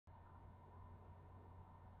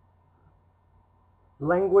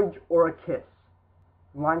Language or a Kiss.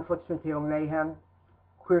 Mindflux Mayhem,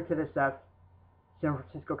 QHereKidSF, San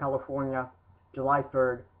Francisco, California, July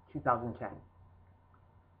 3rd, 2010.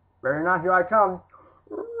 Ready or not, here I come.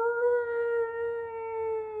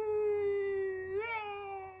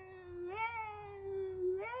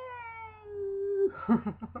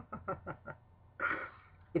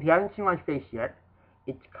 If you haven't seen my face yet,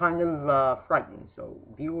 it's kind of frightening, so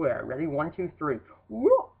be aware. Ready? 1, 2, 3.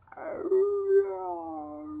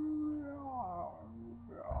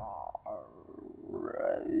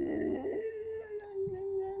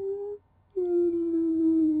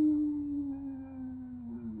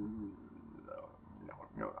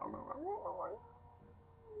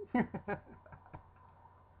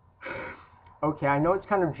 Okay, I know it's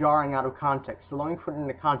kind of jarring out of context, so let me put it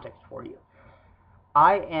into context for you.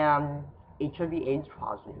 I am HIV/AIDS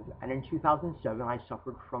positive, and in 2007 I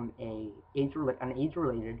suffered from an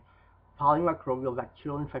AIDS-related polymicrobial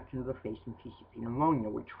bacterial infection of the face and PCP pneumonia,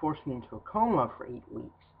 which forced me into a coma for 8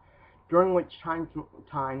 weeks, during which time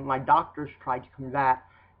my doctors tried to combat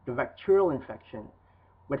the bacterial infection,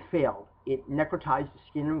 but failed. It necrotized the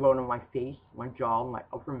skin and bone of my face, my jaw, my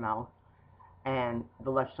upper mouth, and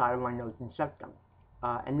the left side of my nose and septum,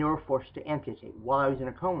 and they were forced to amputate while I was in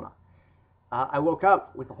a coma. I woke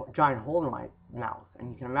up with a giant hole in my mouth,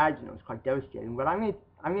 and you can imagine it was quite devastating, but I made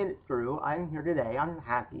it through. I'm here today. I'm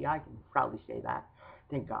happy. I can proudly say that.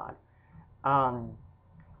 Thank God.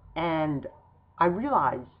 And I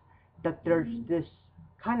realized that there's this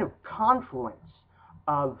kind of confluence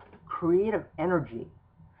of creative energy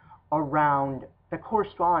around that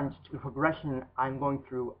corresponds to the progression I'm going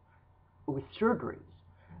through with surgeries.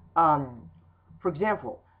 For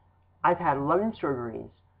example, I've had 11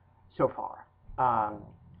 surgeries so far,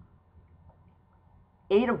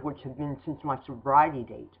 8 of which have been since my sobriety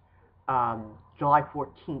date, July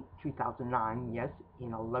 14th, 2009. Yes,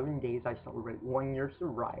 in 11 days I celebrate 1 year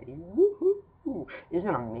sobriety. Woohoo! Isn't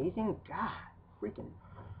it amazing? God, freaking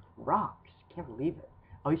rocks. Can't believe it.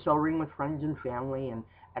 I'll be celebrating with friends and family and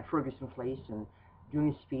at Ferguson Place and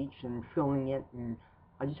doing a speech and filming it, and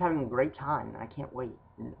I'm just having a great time, and I can't wait.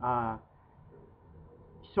 And,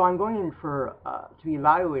 so I'm going in for to be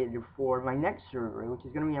evaluated for my next surgery, which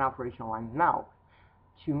is going to be an operation on my mouth,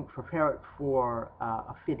 to prepare it for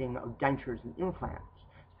a fitting of dentures and implants,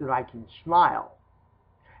 so that I can smile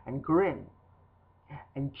and grin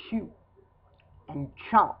and chew and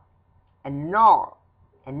chomp and gnaw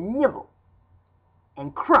and nibble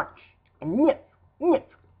and crunch and nip. Nip.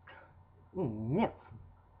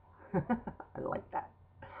 I like that.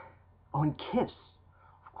 Oh, and kiss.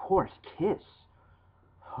 Of course, kiss.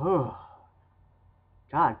 Oh,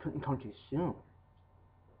 God, couldn't come too soon.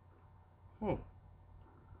 Hey,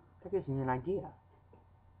 that gives me an idea.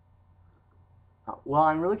 Well,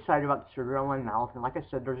 I'm really excited about the surgery on my mouth, and like I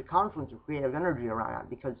said, there's a confluence of creative energy around that,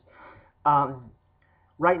 because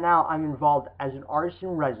right now I'm involved as an artist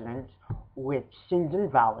in residence with Sins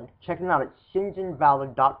Invalid. Check them out at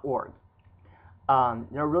sinsinvalid.org.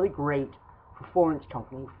 They're a really great performance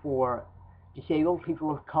company for disabled,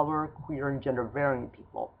 people of color, queer, and gender-varying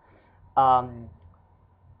people. And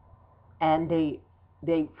they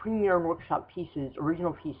premiere and workshop pieces,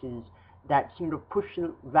 original pieces, that seem to push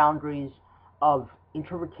the boundaries of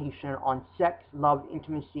interpretation on sex, love,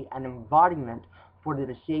 intimacy, and embodiment for the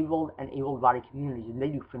disabled and able-bodied communities, and they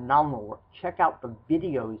do phenomenal work. Check out the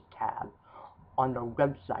videos tab on their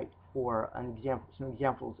website for some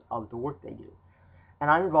examples of the work they do. And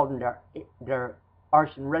I'm involved in their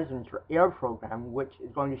Arts in Residence or AIR program, which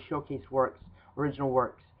is going to showcase original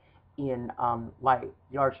works in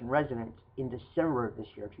the Arts in Residence in December of this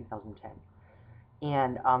year, 2010.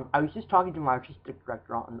 And I was just talking to my artistic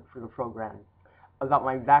director for the program about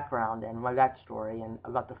my background and my backstory, and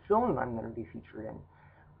about the film I'm going to be featured in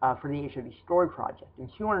for the HIV Story Project. And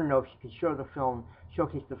she wanted to know if she could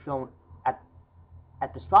showcase the film at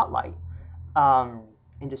the Spotlight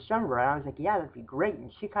in December. And I was like, yeah, that'd be great.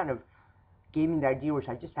 And she kind of gave me the idea, which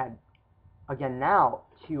I just had again now,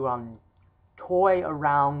 to toy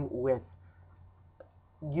around with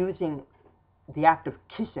using the act of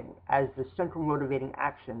kissing as the central motivating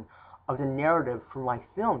action of the narrative for my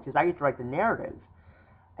film, because I get to write the narrative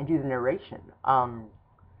and do the narration.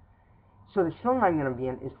 So the film I'm going to be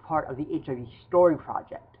in is part of the HIV Story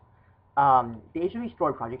Project. The HIV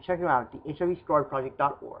Story Project, check them out at the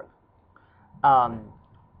hivstoryproject.org.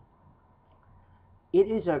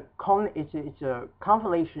 It's a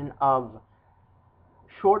compilation of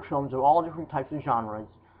short films of all different types of genres,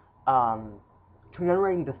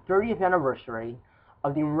 commemorating the 30th anniversary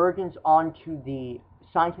of the emergence onto the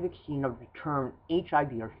scientific scene of the term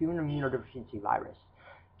HIV, or human immunodeficiency virus,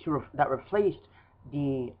 that replaced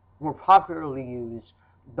the more popularly used,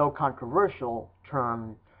 though controversial,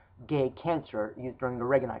 term gay cancer used during the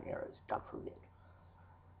Reaganite eras, God forbid.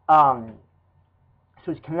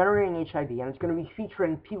 So it's commemorating HIV, and it's going to be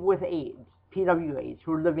featuring people with AIDS, PWAs,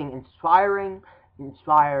 who are living inspiring,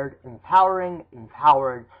 inspired, empowering,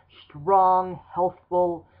 empowered, strong,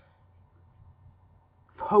 healthful,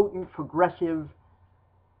 potent, progressive,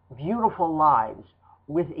 beautiful lives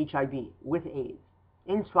with HIV, with AIDS,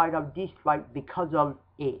 in spite of, despite, because of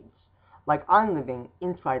AIDS. Like I'm living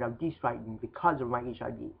in spite of, despite, and because of my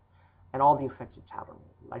HIV, and all the effects it's had on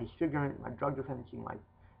me. My disfigurement, my drug dependency, my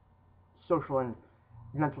social and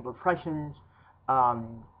mental depressions,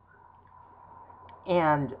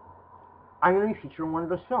 and I'm going to be featured in one of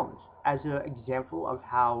those films as an example of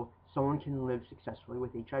how someone can live successfully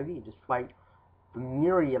with HIV despite the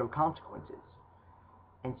myriad of consequences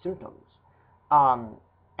and symptoms.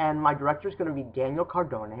 And my director is going to be Daniel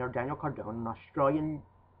Cardone, an Australian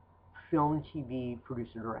film, TV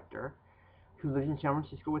producer director who lives in San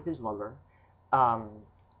Francisco with his lover.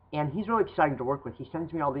 And he's really exciting to work with. He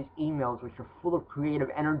sends me all these emails which are full of creative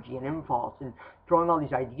energy and impulse and throwing all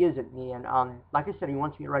these ideas at me. And like I said, he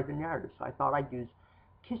wants me to write the narrative, so I thought I'd use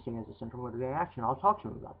kissing as a central motivating action. I'll talk to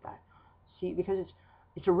him about that. See, because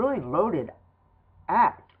it's a really loaded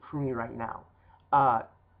act for me right now.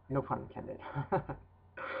 No pun intended.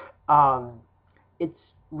 It's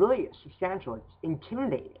really substantial. It's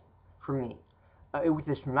intimidating for me with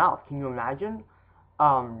this mouth. Can you imagine?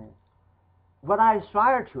 But I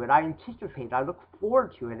aspire to it, I anticipate, I look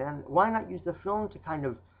forward to it, and why not use the film to kind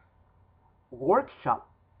of workshop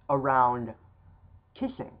around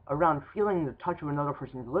kissing, around feeling the touch of another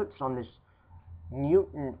person's lips on this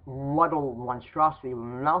mutant, muddled monstrosity of a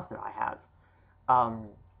mouth that I have.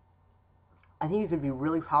 I think it could be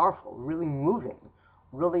really powerful, really moving,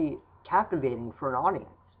 really captivating for an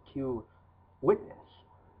audience to witness.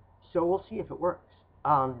 So we'll see if it works.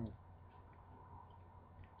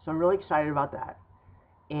 So I'm really excited about that.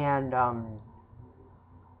 And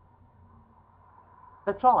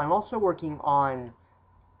that's all. I'm also working on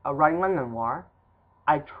writing my memoir.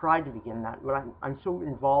 I tried to begin that, but I'm so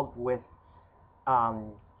involved with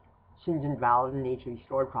Sins Invalid and the HIV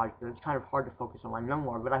Story Project that it's kind of hard to focus on my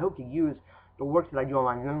memoir. But I hope to use the work that I do on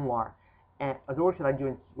my memoir and the work that I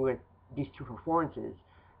do with these two performances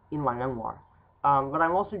in my memoir. But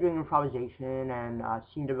I'm also doing improvisation and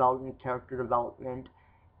scene development, character development,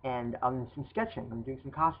 and some sketching. I'm doing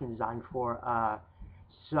some costume design for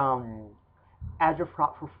some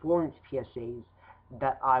agitprop performance PSAs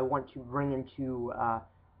that I want to bring into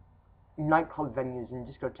nightclub venues and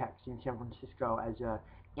discotheques in San Francisco as a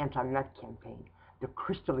anti-meth campaign, the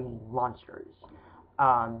crystalline monsters.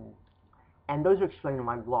 And those are explained in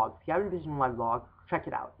my blog. If you haven't visited my blog, check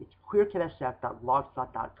it out. It's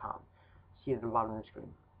QHereKidSF.blogspot.com. See it at the bottom of the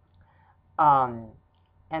screen.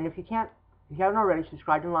 And if you haven't already,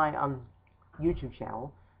 subscribe to my YouTube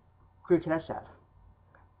channel, QHereKidSF,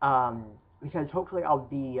 because hopefully I'll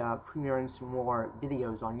be premiering some more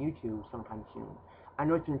videos on YouTube sometime soon. I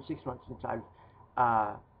know it's been 6 months since I've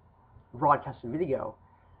broadcast a video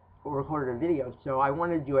or recorded a video, so I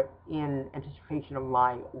want to do it in anticipation of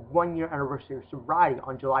my 1-year anniversary of sobriety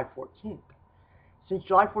on July 14th. Since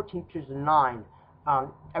July 14th, 2009,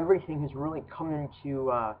 everything has really come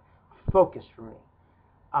into focus for me.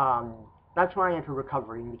 That's when I entered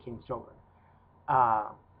recovery and became sober.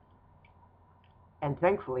 And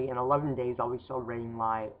thankfully, in 11 days, I'll be celebrating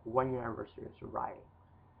my 1-year anniversary of sobriety.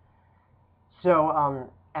 So,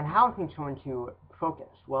 and how have things come into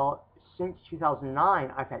focus? Well, since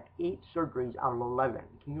 2009, I've had 8 surgeries out of 11.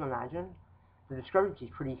 Can you imagine? The discrepancy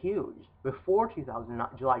is pretty huge. Before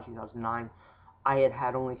July 2009, I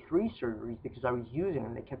had only 3 surgeries because I was using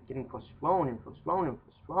them. They kept getting postponed and postponed and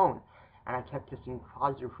postponed. And I kept testing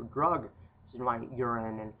positive for drugs in my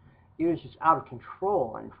urine, and it was just out of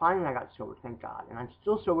control. And finally I got sober, thank God. And I'm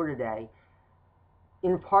still sober today,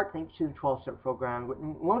 in part thanks to the 12-step program, but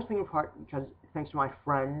mostly in part because thanks to my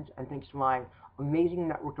friends and thanks to my amazing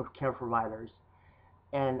network of care providers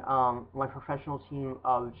and my professional team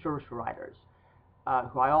of service providers,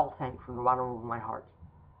 who I all thank from the bottom of my heart.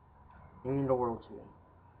 They mean the world to me.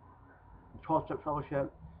 The 12-step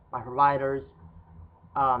fellowship, my providers,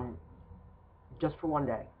 just for one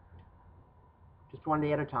day. Just one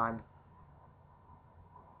day at a time.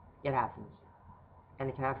 It happens. And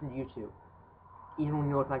it can happen to you too. Even when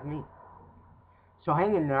you look like me. So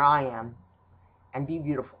hang in there, I am. And be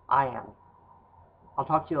beautiful, I am. I'll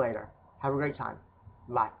talk to you later. Have a great time.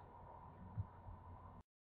 Bye.